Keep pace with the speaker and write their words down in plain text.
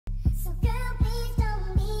Girl, please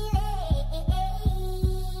don't be late.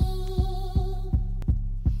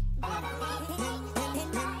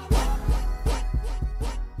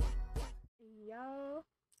 Yo,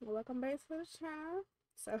 welcome back to the channel.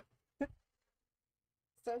 So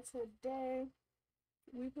today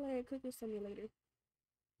we playing Cooking Simulator,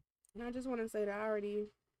 and I just want to say that I already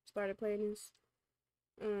started playing this.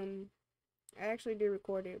 I actually did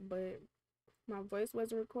record it, but my voice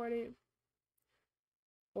wasn't recorded,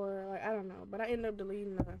 or like I don't know. But I ended up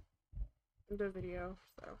deleting the video.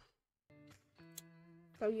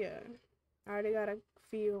 So yeah, I already got a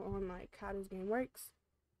feel on like how this game works,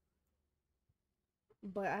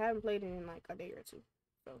 but I haven't played it in like a day or two.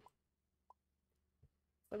 So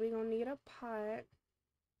we're gonna need a pot.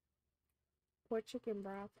 Pour chicken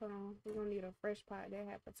broth. Hold on. We're gonna need a fresh pot that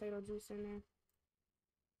have potato juice in there.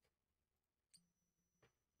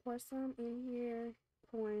 Pour some in here.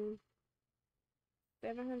 Pouring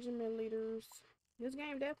 700 milliliters. This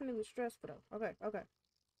game definitely stressful though. Okay.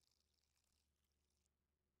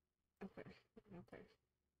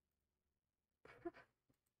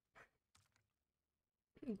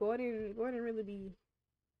 Gordon really be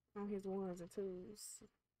on his ones and twos.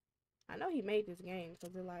 I know he made this game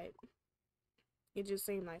because it just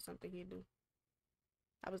seemed like something he'd do.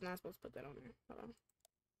 I was not supposed to put that on there. Hold on.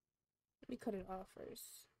 Let me cut it off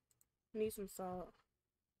first. Need some salt.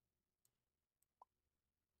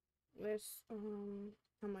 Let's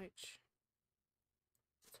how much?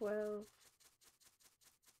 12.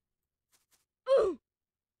 Ooh!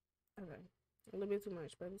 Okay. A little bit too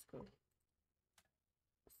much, but it's cool.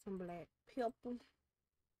 Some black pepper.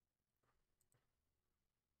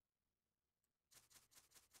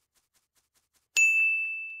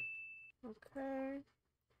 Okay.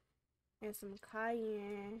 And some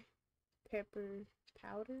cayenne pepper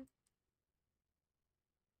powder.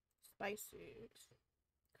 Spices.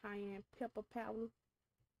 Cayenne pepper powder.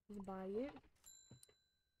 Let's buy it.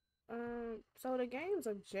 So the game's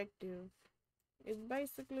objective is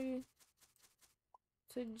basically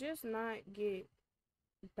to just not get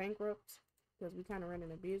bankrupt, because we kind of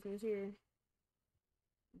running a business here.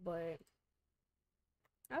 But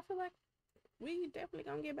I feel like we definitely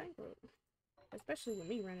gonna get bankrupt, especially with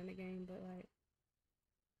me running the game. But like,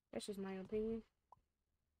 that's just my opinion.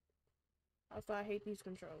 Also, I hate these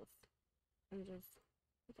controls. I'm just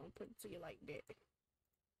gonna put it to you like that.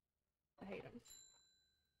 I hate them.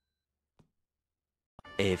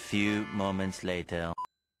 A few moments later.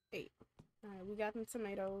 Hey, alright, we got them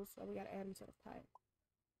tomatoes, so we gotta add them to the pot.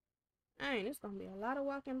 Dang, it's gonna be a lot of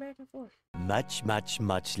walking back and forth. Much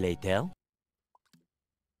later.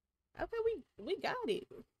 Okay, we got it.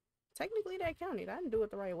 Technically, that counted. I didn't do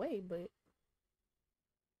it the right way, but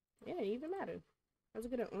yeah, it didn't even matter. Let's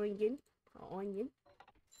get an onion.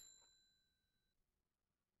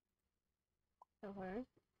 Okay,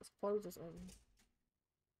 let's close this oven.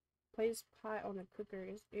 Place pot on the cooker.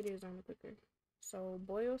 It is on the cooker. So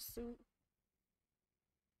boil soup.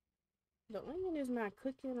 The onion is not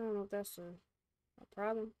cooking. I don't know if that's a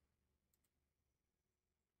problem.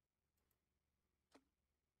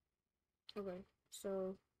 Okay,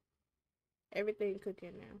 so everything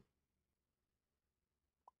cooking now.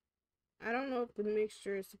 I don't know if the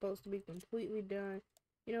mixture is supposed to be completely done.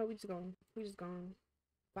 You know, we just gonna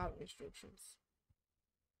follow instructions.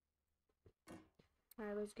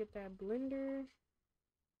 Alright, let's get that blender.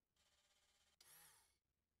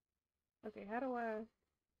 Okay, how do I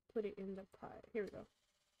put it in the pot? Here we go.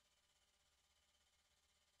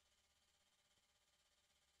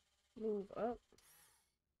 Move up.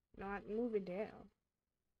 No, I move it down.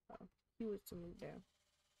 Oh, he was to move down.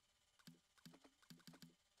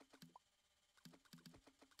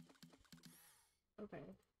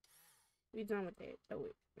 Okay. We done with that.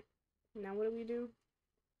 Oh wait. Now what do?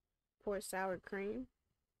 Pour sour cream.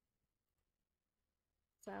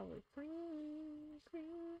 Sour cream.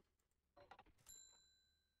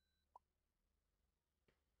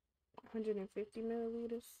 150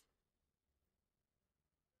 milliliters.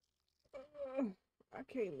 I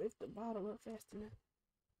can't lift the bottle up fast enough.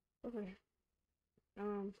 Okay.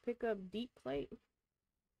 Pick up deep plate.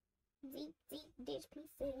 Deep dish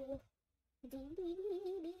pizza.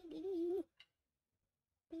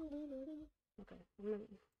 Okay, I'm gonna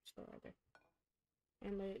start right there.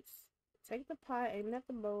 And let's take the pot, aim at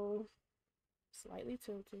the bowl, slightly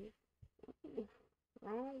tilted. Ooh,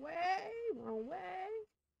 wrong way.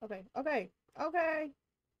 Okay.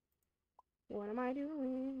 What am I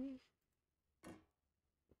doing?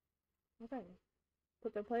 Okay.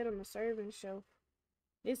 Put the plate on the serving shelf.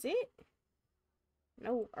 This it?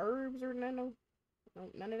 No herbs or none of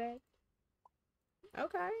that?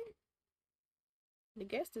 Okay. The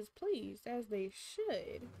guest is pleased, as they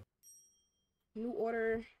should. New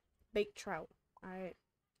order, baked trout. Alright.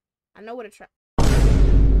 I know what a trout.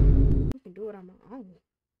 I can do it on my own.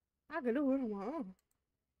 I can do it on my own.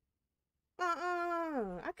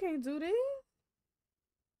 I can't do this.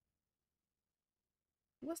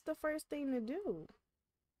 What's the first thing to do?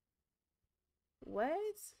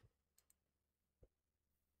 What?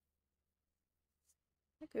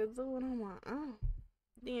 I could do it on my own.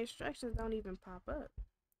 The instructions don't even pop up.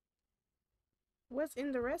 What's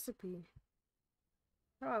in the recipe?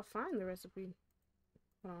 How do I find the recipe?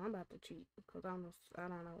 Hold on, I'm about to cheat because I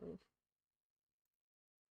don't know.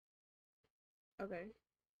 Okay.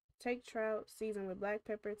 Take trout, season with black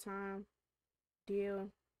pepper, thyme,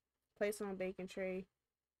 dill, place on a baking tray,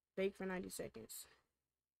 bake for 90 seconds.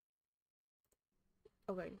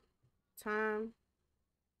 Okay. Thyme.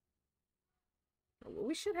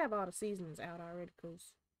 We should have all the seasonings out already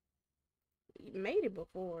because we made it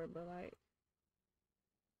before, but like,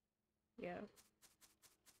 yeah.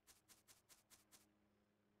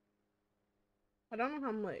 I don't know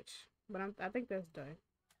how much, but I think that's done.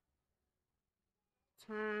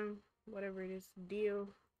 Thyme, whatever it is, dill.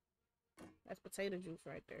 That's potato juice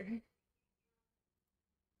right there.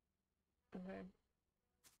 Okay.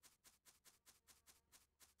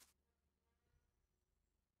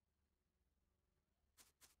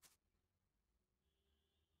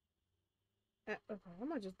 Okay, I'm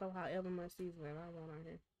gonna just throw however much seasoning I want on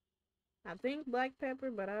here. I think black pepper,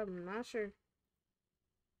 but I'm not sure.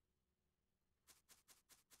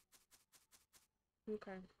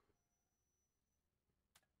 Okay.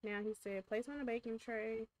 Now he said place on a baking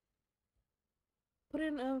tray. Put it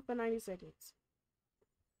in the oven for 90 seconds.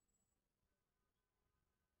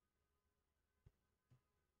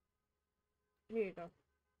 Here you go.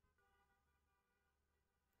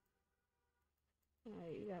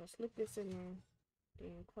 Alright, you gotta slip this in there.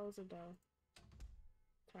 Then close the door.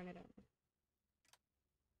 Turn it on.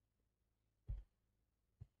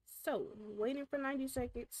 So, waiting for 90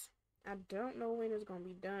 seconds. I don't know when it's gonna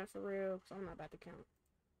be done for real, because I'm not about to count.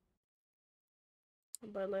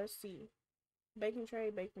 But let's see. Baking tray,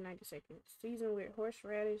 bake for 90 seconds. Season with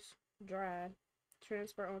horseradish, dry.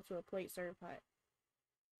 Transfer onto a plate, serve hot.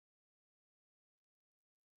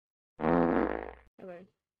 Okay.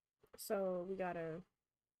 So, we gotta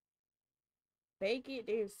bake it,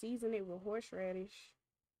 then season it with horseradish.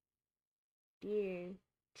 Then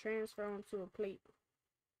transfer onto a plate.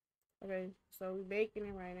 Okay, so we're baking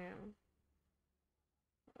it right now.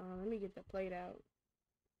 Let me get the plate out.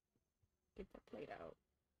 Get the plate out.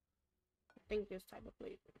 I think this type of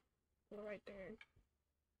plate. Go right there.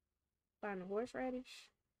 Find the horseradish.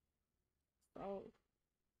 Salt.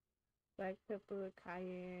 Black pepper,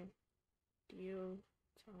 cayenne, dill,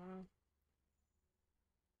 thyme.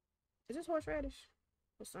 Is this horseradish?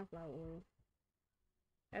 Or sunflower oil?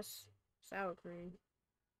 That's sour cream.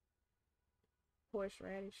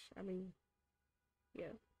 Horseradish. I mean,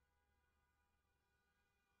 yeah.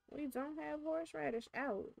 We don't have horseradish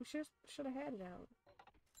out. We should have had it out.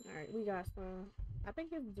 Alright, we got some. I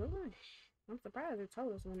think it's done. I'm surprised it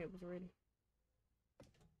told us when it was ready.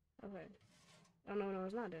 Okay. Oh no,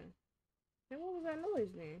 it's not done. Then what was that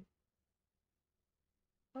noise then?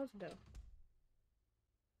 Close the door.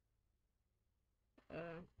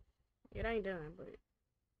 It ain't done, but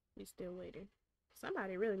we still waiting.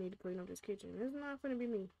 Somebody really need to clean up this kitchen. It's not gonna be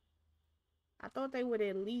me. I thought they would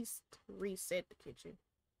at least reset the kitchen.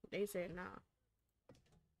 They said nah.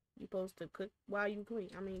 You supposed to cook while you clean.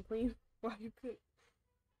 I mean clean while you cook.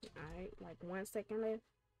 Alright, like 1 second left.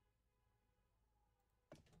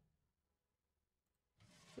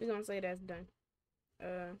 We're gonna say that's done.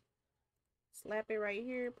 Slap it right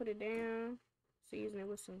here, put it down, season it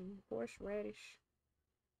with some horseradish.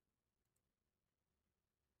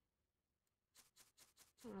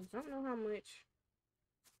 I don't know how much.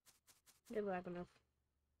 It's like enough.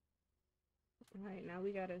 Alright, now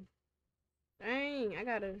we gotta. Dang, I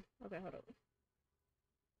gotta. Okay, hold up.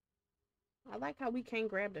 I like how we can't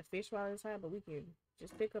grab the fish while it's hot, but we can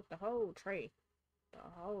just pick up the whole tray. The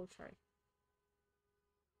whole tray.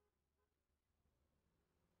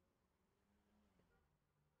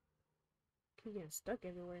 Keep getting stuck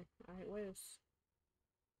everywhere. Alright, where's.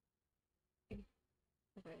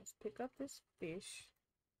 Okay, let's pick up this fish.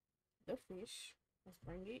 The fish. Let's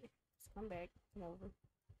bring it. Let's come back. Come over.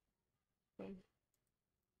 Boom.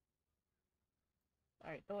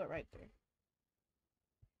 Alright, throw it right there.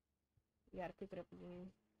 You gotta pick it up again.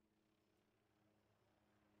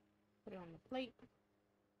 Put it on the plate.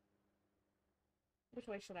 Which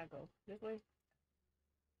way should I go? This way?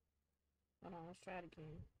 Hold on, let's try it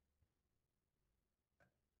again.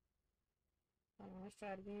 Hold on, let's try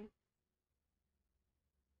it again.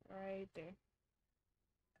 Right there.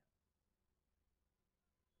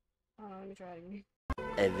 Hold on, let me try it again.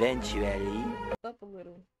 Eventually. Up a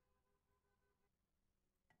little.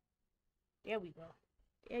 There we go.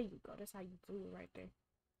 There you go. That's how you do it right there.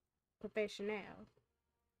 Professional.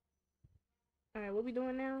 Alright, what we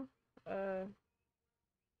doing now? I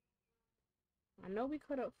know we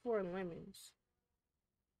cut up 4 lemons.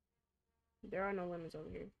 There are no lemons over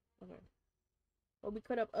here. Okay. Well, we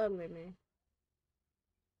cut up a lemon.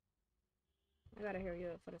 I gotta hurry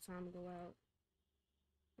up for the time to go out.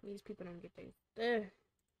 These people don't get their stuff.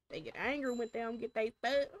 They get angry when they don't get their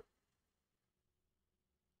stuff.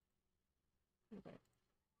 Okay.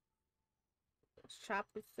 Let's chop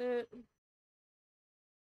this up.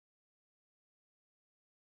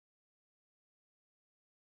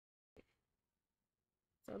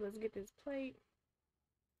 So let's get this plate.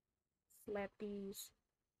 Slap these.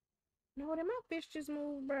 No, did my fish just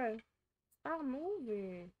move, bruh? Stop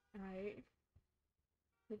moving. Alright.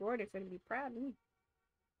 Gordon finna be proud of me.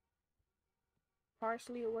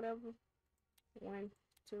 Parsley or whatever. 1,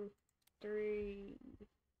 2, 3.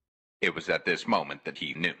 It was at this moment that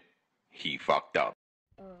he knew. He fucked up.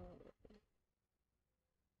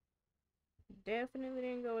 Definitely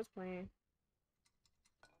didn't go as planned.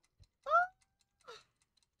 Oh!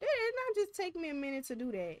 Did it not just take me a minute to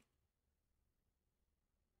do that?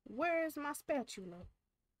 Where is my spatula?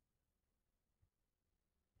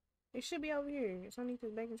 It should be over here. It's underneath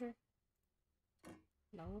this baking tray.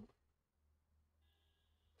 No.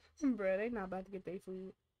 Bruh, they not about to get their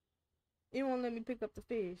food. It won't let me pick up the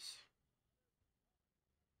fish.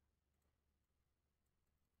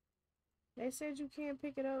 They said you can't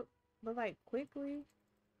pick it up, but like quickly.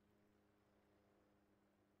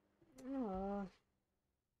 I'm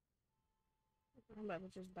about to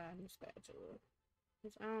just buy a new spatula.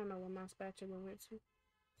 Cause I don't know where my spatula went to.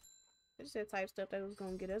 It's that type of stuff that was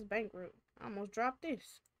gonna get us bankrupt. I almost dropped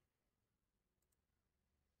this.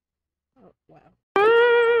 Oh, wow.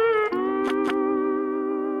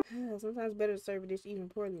 Sometimes better to serve a dish even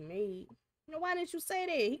poorly made. You know, why didn't you say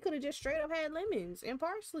that? He could have just straight up had lemons and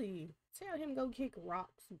parsley. Tell him go kick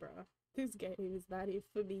rocks, bro. This game is not it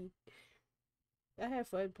for me. I had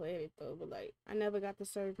fun playing it though, but like, I never got to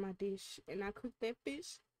serve my dish, and I cooked that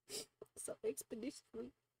fish so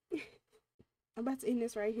expeditiously. I'm about to end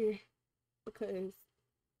this right here because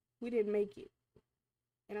we didn't make it,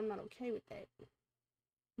 and I'm not okay with that.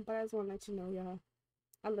 But I just want to let you know, y'all,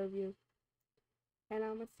 I love you, and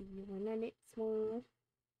I'm gonna see you in the next one.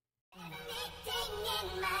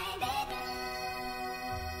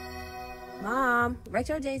 Mom,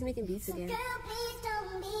 Retro J's making beats again.